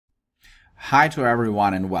Hi to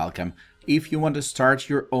everyone and welcome. If you want to start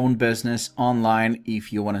your own business online,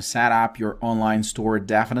 if you want to set up your online store,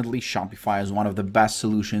 definitely Shopify is one of the best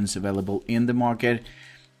solutions available in the market.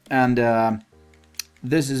 And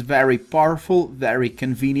this is very powerful, very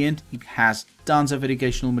convenient. It has tons of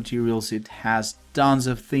educational materials. It has tons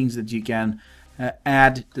of things that you can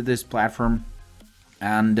add to this platform.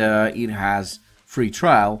 And it has free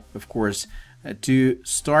trial, of course. To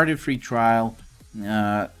start a free trial,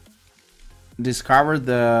 discover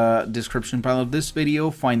the description panel of this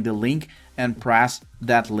video, find the link and press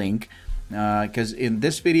that link, because in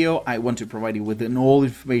this video I want to provide you with all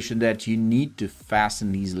information that you need to fast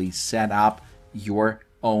and easily set up your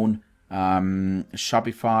own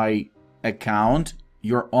Shopify account,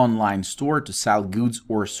 your online store to sell goods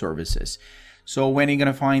or services. So when you're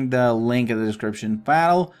gonna find the link in the description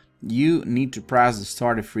panel, you need to press the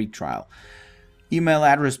start a free trial. Email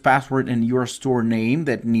address, password, and your store name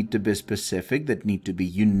that need to be specific, that need to be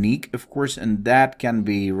unique, of course, and that can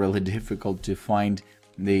be really difficult to find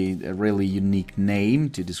a really unique name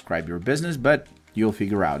to describe your business, but you'll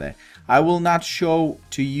figure out that. I will not show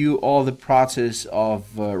to you all the process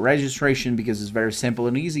of registration because it's very simple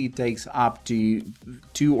and easy. It takes up to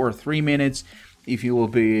 2 or 3 minutes. If you will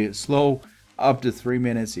be slow, up to 3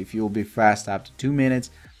 minutes. If you will be fast, up to 2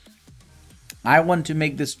 minutes. I want to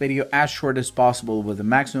make this video as short as possible with the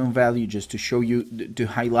maximum value, just to show you, to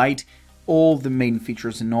highlight all the main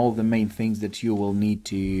features and all the main things that you will need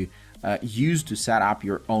to use to set up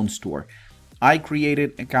your own store. I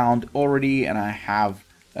created an account already and I have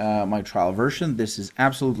my trial version. This is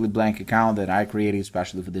absolutely blank account that I created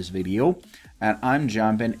especially for this video, and I'm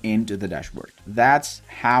jumping into the dashboard. That's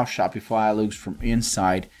how Shopify looks from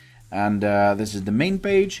inside, and this is the main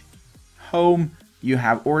page, home. You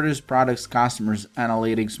have orders, products, customers,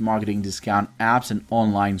 analytics, marketing, discount, apps, and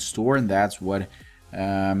online store, and that's what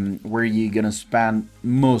where you're gonna spend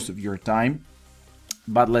most of your time.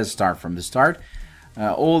 But let's start from the start.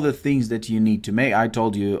 All the things that you need to make. I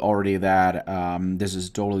told you already that this is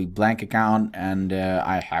a totally blank account, and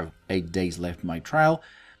I have 8 days left my trial.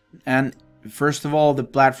 And first of all, the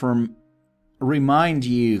platform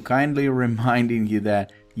kindly reminding you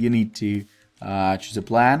that you need to choose a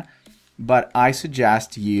plan. But I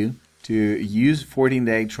suggest you to use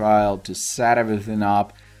 14-day trial to set everything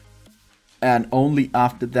up, and only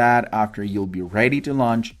after that, after you'll be ready to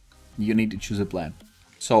launch, you need to choose a plan.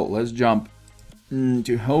 So let's jump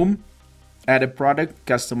to home, add a product,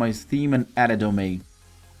 customize theme, and add a domain.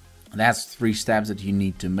 That's 3 steps that you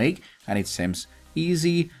need to make, and it seems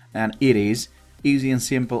easy, and it is easy and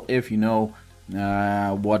simple if you know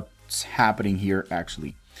what's happening here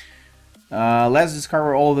actually. Let's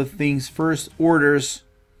discover all the things first. Orders,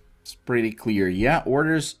 it's pretty clear. Yeah,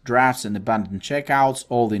 orders, drafts, and abandoned checkouts.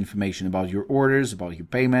 All the information about your orders, about your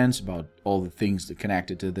payments, about all the things that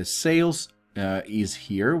connected to the sales is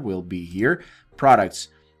here, will be here. Products,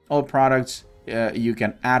 all products. You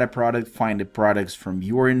can add a product, find the products from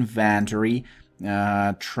your inventory,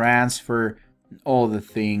 transfer all the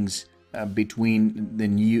things between the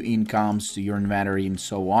new incomes to your inventory and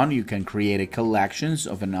so on. You can create a collections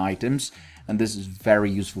of an items, and this is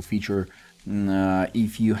very useful feature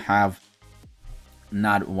if you have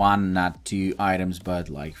not 1, not 2 items, but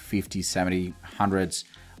like 50, 70, hundreds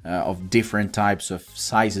of different types of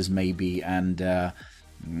sizes maybe, and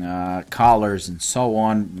colors and so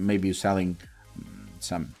on. Maybe you're selling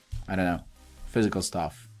some, I don't know, physical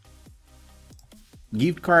stuff.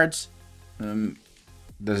 Gift cards.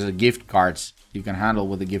 There's a gift cards you can handle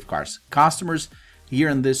with the gift cards. Customers, here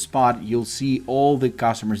in this spot, you'll see all the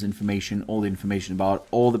customers' information, all the information about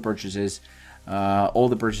all the purchases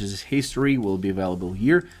history will be available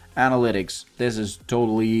here. Analytics, this is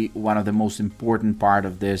totally one of the most important part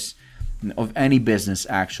of this, of any business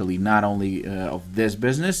actually, not only of this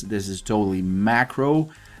business. This is totally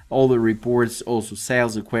macro. All the reports, also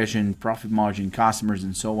sales equation, profit margin, customers,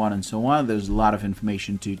 and so on and so on. There's a lot of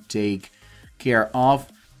information to take care of.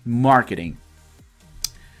 Marketing,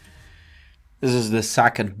 this is the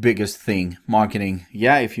second biggest thing. Marketing,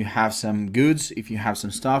 yeah, if you have some goods, if you have some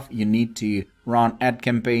stuff, you need to run ad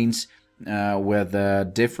campaigns with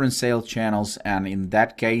different sales channels, and in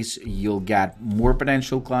that case you'll get more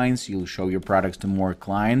potential clients. You'll show your products to more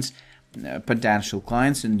clients, potential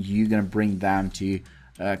clients, and you're gonna bring them to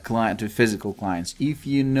physical clients. If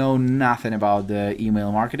you know nothing about the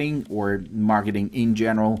email marketing or marketing in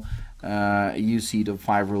general, you see the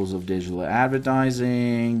 5 rules of digital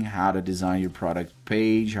advertising, how to design your product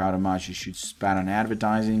page, how much you should spend on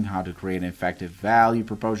advertising, how to create an effective value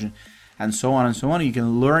proposition, and so on and so on. You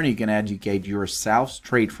can learn, you can educate yourself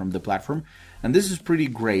straight from the platform, and this is pretty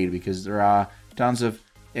great because there are tons of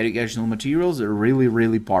educational materials are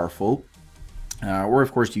really powerful. Or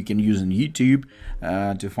of course you can use on YouTube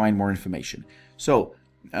to find more information. So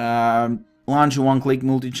launch a one-click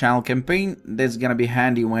multi-channel campaign. That's gonna be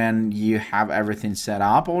handy when you have everything set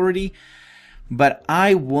up already. But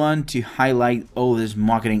I want to highlight all these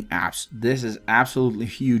marketing apps. This is absolutely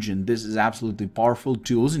huge, and this is absolutely powerful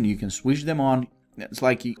tools, and you can switch them on. It's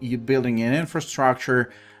like you're building an infrastructure,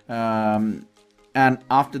 and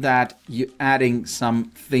after that you're adding some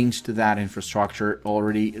things to that infrastructure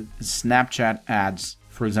already. Snapchat ads,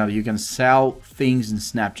 for example, you can sell things in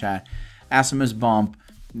Snapchat. SMS bump,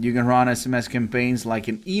 you can run SMS campaigns like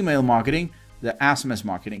in email marketing, the SMS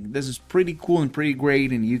marketing. This is pretty cool and pretty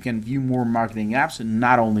great, and you can view more marketing apps, and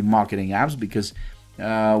not only marketing apps, because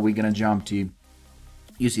we're gonna jump to,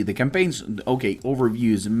 you see the campaigns, okay,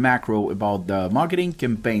 overviews, macro about the marketing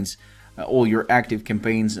campaigns, all your active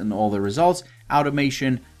campaigns and all the results,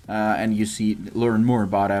 automation, and you see, learn more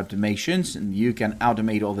about automations, and you can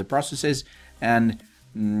automate all the processes. And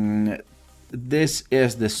this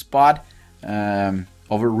is the spot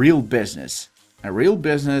of a real business. A real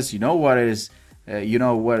business, you know what is,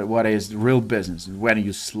 what is real business? When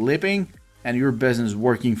you're sleeping and your business is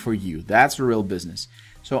working for you. That's a real business.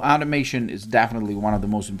 So automation is definitely one of the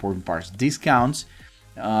most important parts. Discounts,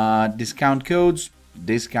 discount codes,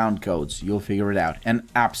 you'll figure it out.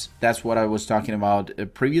 And apps, that's what I was talking about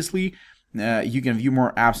previously. You can view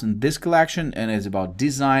more apps in this collection, and it's about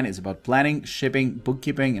design, it's about planning, shipping,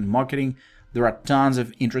 bookkeeping, and marketing. There are tons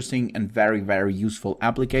of interesting and very useful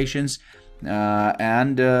applications.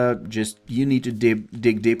 Just you need to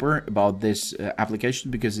dig deeper about this application,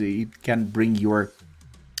 because it can bring your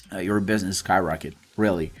business skyrocket,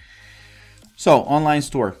 really. So online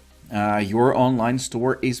store, your online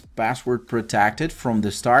store is password protected from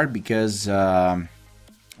the start, because the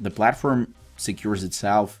platform secures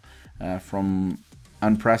itself from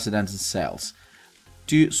unprecedented sales.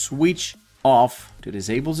 To switch off, to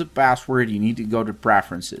disable the password, you need to go to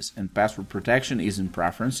preferences, and password protection is in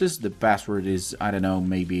preferences. The password is, I don't know,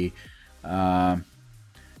 maybe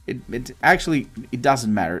it actually, it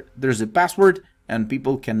doesn't matter. There's a password, and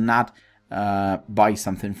people cannot buy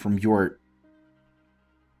something from your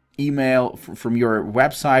email, from your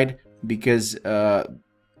website, because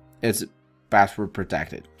it's password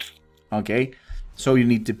protected. Okay, so you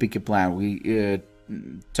need to pick a plan. We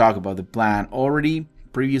talk about the plan already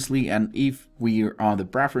previously, and if we are on the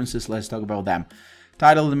preferences, let's talk about them.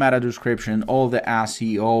 Title, the meta description, all the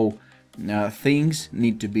SEO things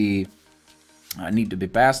need to be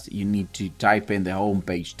passed. You need to type in the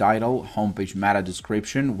homepage title, homepage meta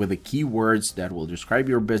description, with the keywords that will describe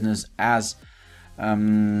your business as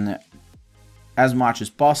much as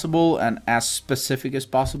possible and as specific as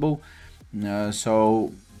possible.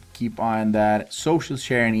 So keep on that. Social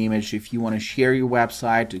sharing image, if you want to share your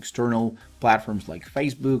website to external platforms like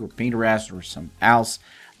Facebook or Pinterest or some else,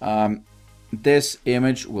 this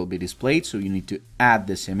image will be displayed, so you need to add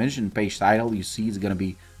this image. And page title, you see it's going to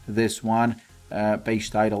be this one,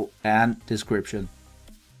 page title and description.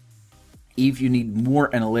 If you need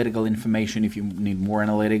more analytical information, if you need more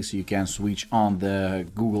analytics, you can switch on the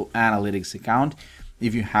Google Analytics account.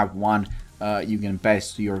 If you have one, you can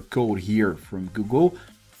paste your code here from Google.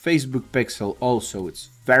 Facebook pixel also, it's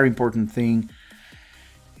very important thing.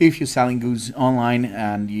 If you're selling goods online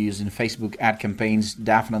and you're using Facebook ad campaigns,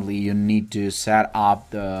 definitely you need to set up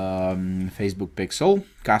the Facebook pixel.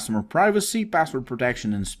 Customer privacy, password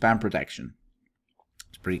protection, and spam protection.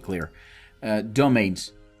 It's pretty clear.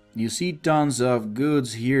 Domains. You see tons of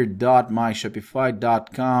goods here,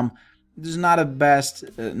 .myshopify.com. This is not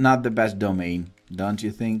the best domain, don't you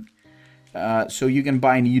think? So you can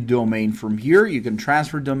buy a new domain from here. You can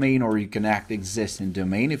transfer domain, or you can act existing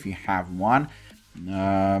domain if you have one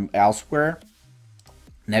elsewhere.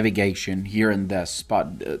 Navigation here in this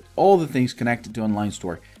spot, all the things connected to online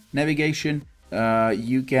store. Navigation,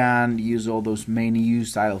 you can use all those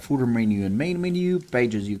menus, title, footer menu, and main menu.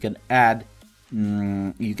 Pages, you can add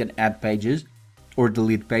pages or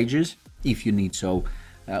delete pages if you need so.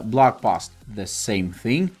 Blog post, the same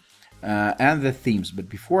thing. And the themes. But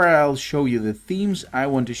before I'll show you the themes, I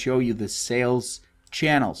want to show you the sales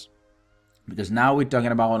channels, because now we're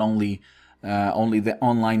talking about only the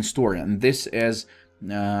online store, and this is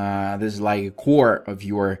like a core of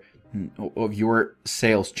your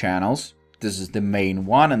sales channels. This is the main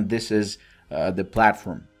one, and this is the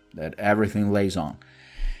platform that everything lays on.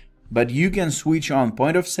 But you can switch on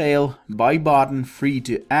point of sale, buy button, free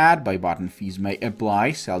to add, buy button fees may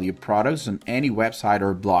apply, sell your products on any website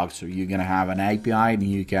or blog. So you're gonna have an API, and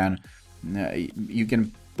you can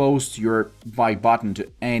post your buy button to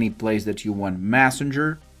any place that you want.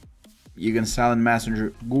 Messenger, You can sell in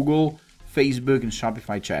Messenger, Google, Facebook, and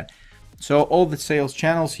Shopify chat. So all the sales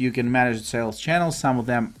channels, you can manage the sales channels. Some of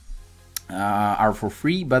them are for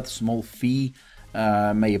free, but small fee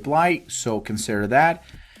may apply, so consider that.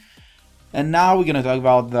 And now we're gonna talk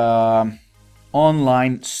about the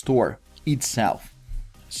online store itself.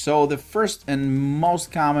 So the first and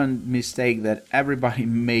most common mistake that everybody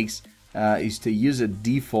makes is to use a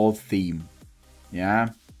default theme. Yeah,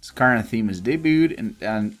 its current theme is debut,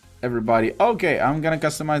 and everybody, okay, I'm gonna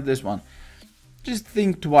customize this one. Just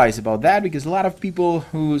think twice about that, because a lot of people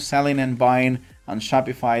who selling and buying on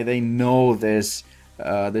Shopify, they know this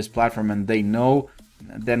this platform, and they know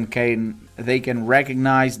they can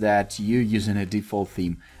recognize that you're using a default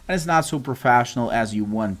theme, and it's not so professional as you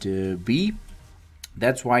want to be.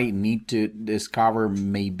 That's why you need to discover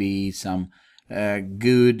maybe some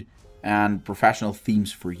good and professional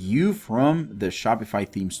themes for you from the Shopify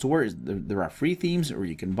theme store. There are free themes, or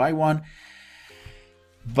you can buy one.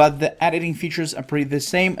 But the editing features are pretty the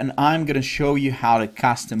same, and I'm going to show you how to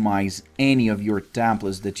customize any of your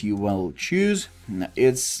templates that you will choose.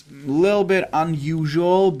 It's a little bit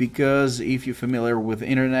unusual, because if you're familiar with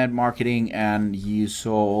internet marketing and you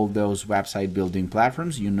saw all those website building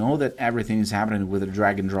platforms, you know that everything is happening with the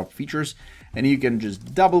drag and drop features, and you can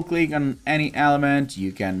just double click on any element,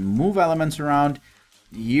 you can move elements around.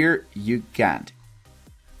 Here you can't,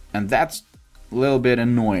 and that's a little bit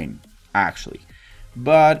annoying actually.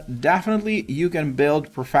 But definitely you can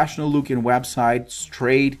build professional looking website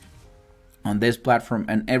straight on this platform,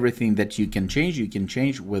 and everything that you can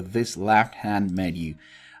change with this left hand menu.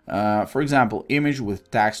 For example, image with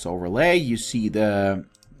text overlay, you see the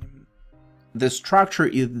structure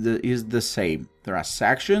is the same. There are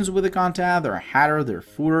sections with the content, there are header, there are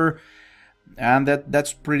footer, and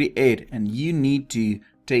that's pretty it. And you need to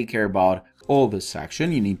take care about all the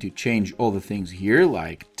section. You need to change all the things here,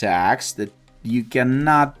 like text that you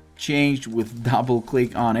cannot change with double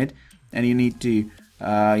click on it, and you need to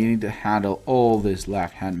handle all this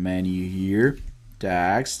left hand menu here,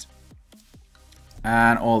 text,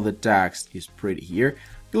 and all the text is pretty here.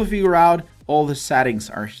 You'll figure out all the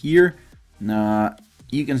settings are here.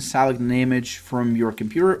 You can select an image from your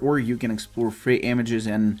computer, or you can explore free images,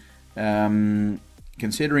 and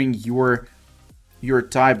considering your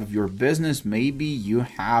type of your business, maybe you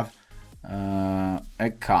have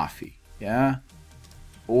a coffee, yeah,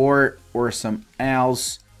 or some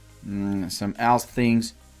else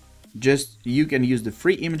things. Just you can use the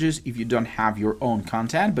free images if you don't have your own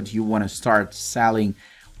content, but you want to start selling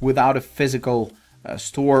without a physical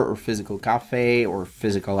store or physical cafe or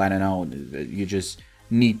physical, I don't know, you just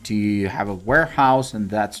need to have a warehouse, and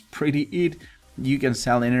that's pretty it. You can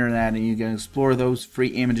sell internet, and you can explore those free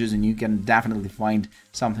images, and you can definitely find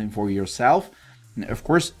something for yourself. Of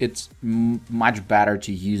course, it's much better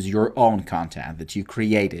to use your own content that you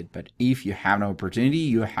created, but if you have an opportunity,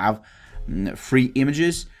 you have free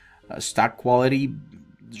images, stock quality,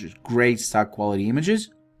 just great stock quality images,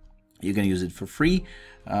 you can use it for free,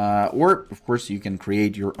 or of course you can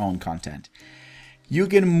create your own content. You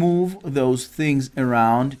can move those things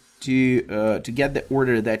around to get the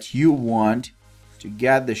order that you want, to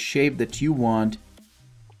get the shape that you want.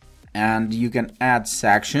 And you can add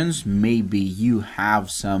sections. Maybe you have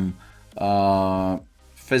some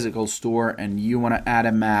physical store and you want to add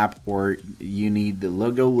a map, or you need the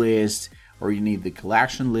logo list, or you need the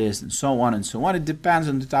collection list, and so on and so on. It depends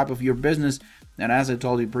on the type of your business. And as I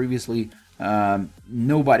told you previously,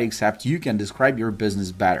 nobody except you can describe your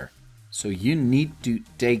business better. So you need to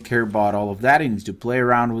take care about all of that. You need to play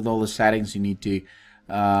around with all the settings. You need to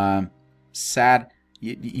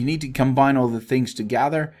you need to combine all the things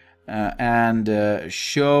together. And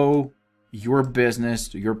show your business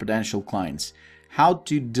to your potential clients. How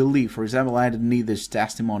to delete, for example, I didn't need this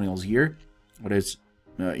testimonials here, but it's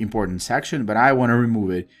an important section, but I want to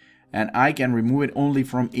remove it, and I can remove it only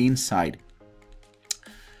from inside.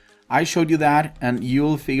 I showed you that, and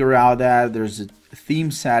you'll figure out that there's a theme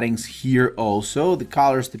settings here also. The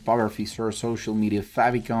colors, typography, source, social media,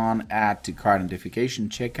 favicon, add to cart notification,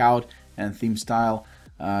 checkout, and theme style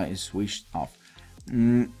is switched off.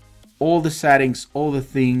 All the settings, all the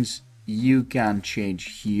things you can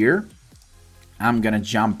change here. I'm gonna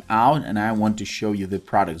jump out, and I want to show you the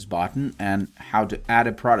products button and how to add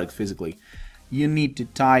a product physically. You need to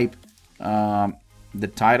type the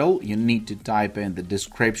title, you need to type in the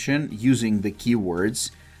description using the keywords.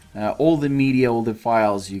 All the media, all the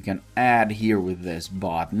files you can add here with this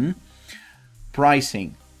button.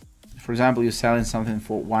 Pricing, for example, you're selling something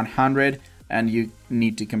for 100 and you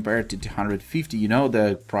need to compare it to 250, you know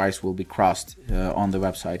the price will be crossed on the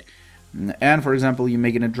website. And for example, you're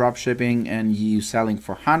making a drop shipping and you selling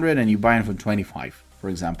for 100 and you buying for 25, for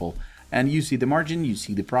example, and you see the margin, you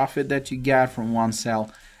see the profit that you get from one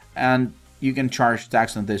sale, and you can charge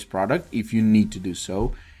tax on this product if you need to do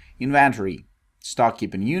so. Inventory, stock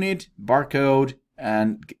keeping unit, barcode,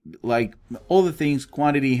 and like all the things,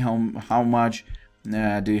 quantity, how much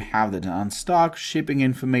do you have that on stock, shipping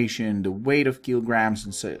information, the weight of kilograms,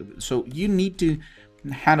 and so you need to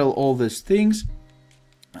handle all these things.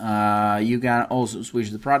 You can also switch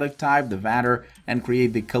the product type, the vendor, and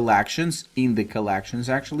create the collections in the collections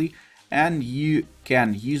actually, and you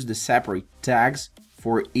can use the separate tags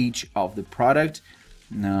for each of the product.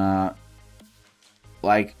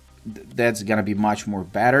 That's gonna be much more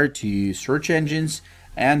better to search engines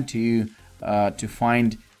and to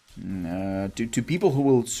find to people who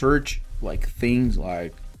will search like things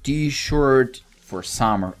like t-shirt for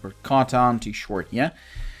summer or cotton t-shirt, yeah,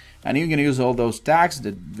 and you can use all those tags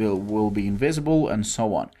that will be invisible and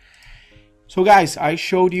so on. So guys, I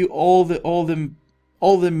showed you all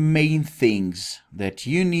the main things that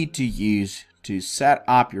you need to use to set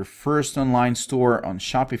up your first online store on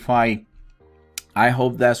Shopify. I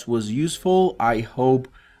hope this was useful. I hope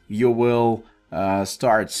you will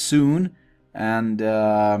start soon, and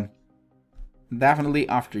definitely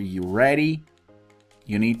after you're ready,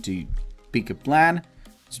 you need to pick a plan.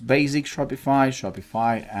 It's basic Shopify,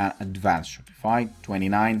 Shopify, and advanced Shopify,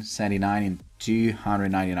 $29.79 and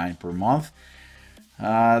 $299 per month.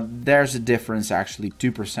 There's a difference actually,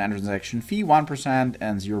 2% transaction fee, 1%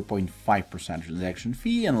 and 0.5% transaction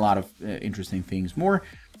fee, and a lot of interesting things more.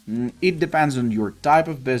 It depends on your type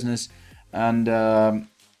of business, and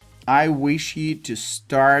I wish you to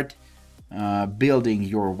start building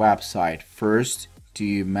your website first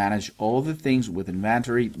to manage all the things with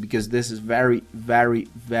inventory, because this is very, very,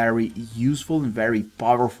 very useful and very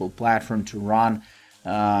powerful platform to run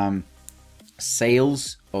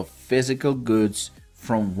sales of physical goods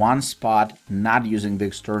from one spot, not using the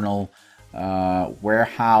external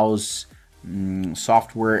warehouse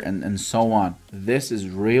software and so on. This is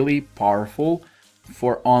really powerful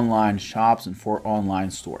for online shops and for online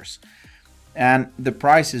stores, and the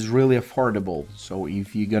price is really affordable. So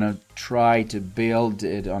if you're gonna try to build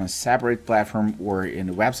it on a separate platform or in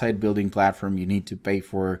a website building platform, you need to pay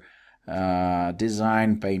for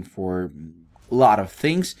design, paying for a lot of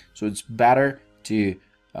things. So it's better to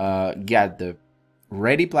get the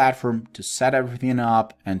ready platform to set everything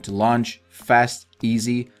up and to launch fast,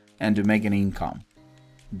 easy, and to make an income.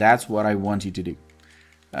 That's what I want you to do.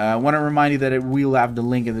 I want to remind you that it will have the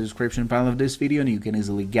link in the description panel of this video, and you can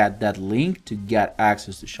easily get that link to get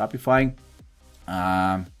access to Shopify.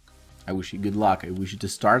 I wish you good luck. I wish you to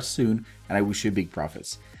start soon, and I wish you big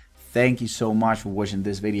profits. Thank you so much for watching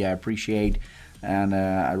this video. I appreciate, and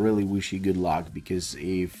I really wish you good luck, because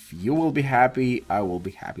if you will be happy, I will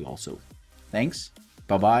be happy also. Thanks,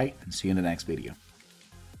 bye-bye, and see you in the next video.